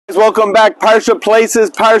Welcome back, Parsha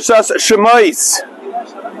Places, Parshas Shmois.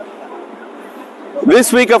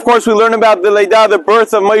 This week, of course, we learn about the Leidah, the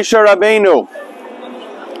birth of Moshe Rabbeinu.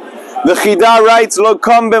 The Chida writes, Lo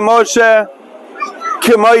kam b'Moshe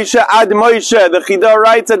ki Moshe ad Moshe. The Chida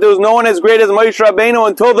writes that there was no one as great as Moshe Rabbeinu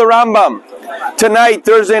until the Rambam. Tonight,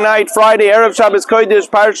 Thursday night, Friday, Erev Shabbos Kodesh,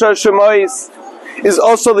 Parshas Shmois, is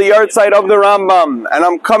also the yard site of the Rambam, and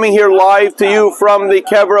I'm coming here live to you from the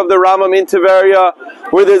kever of the Rambam in Tiveria,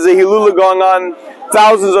 where there's a Hilula going on.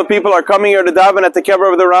 Thousands of people are coming here to daven at the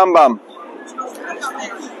kever of the Rambam.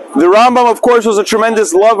 The Rambam, of course, was a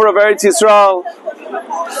tremendous lover of Eretz Yisrael.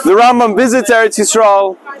 The Rambam visits Eretz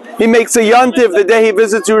Yisrael. He makes a yantiv the day he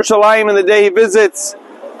visits Yerushalayim and the day he visits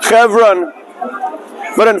Hebron.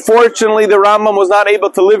 But unfortunately, the Rambam was not able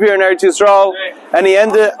to live here in Eretz Yisrael, and he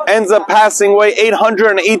ends up passing away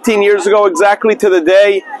 818 years ago, exactly to the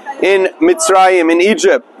day in Mitzrayim, in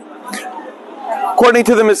Egypt. According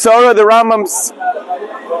to the Mesorah, the Rambam's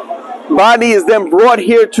body is then brought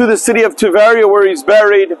here to the city of Tiveria, where he's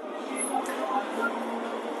buried,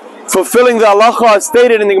 fulfilling the halacha as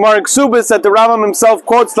stated in the Gemara Ksubis, that the Rambam himself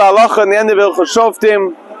quotes the halacha in the end of Hilchos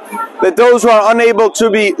Shoftim, that those who are unable to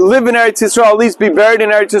live in Eretz Yisrael at least be buried in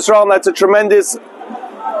Eretz Yisrael, and that's a tremendous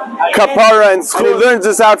kapara. And he learns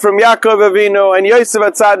this out from Yaakov Avinu and Yosef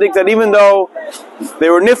HaTzadik, that even though they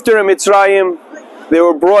were nifter in Mitzrayim, they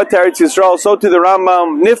were brought to Eretz Yisrael. So to the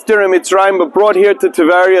Rambam, nifter in Mitzrayim, but brought here to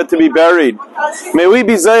Tiveria to be buried. May we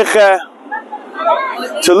be zeiche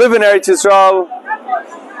to live in Eretz Yisrael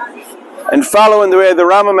and follow in the way of the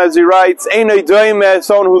Rambam, as he writes, Einoi doime,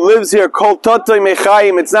 someone who lives here, kol totoi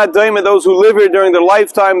mechayim. It's not doime, those who live here during their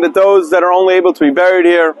lifetime, that those that are only able to be buried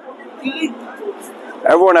here.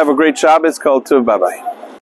 Everyone have a great Shabbos. Kol tov. Bye-bye.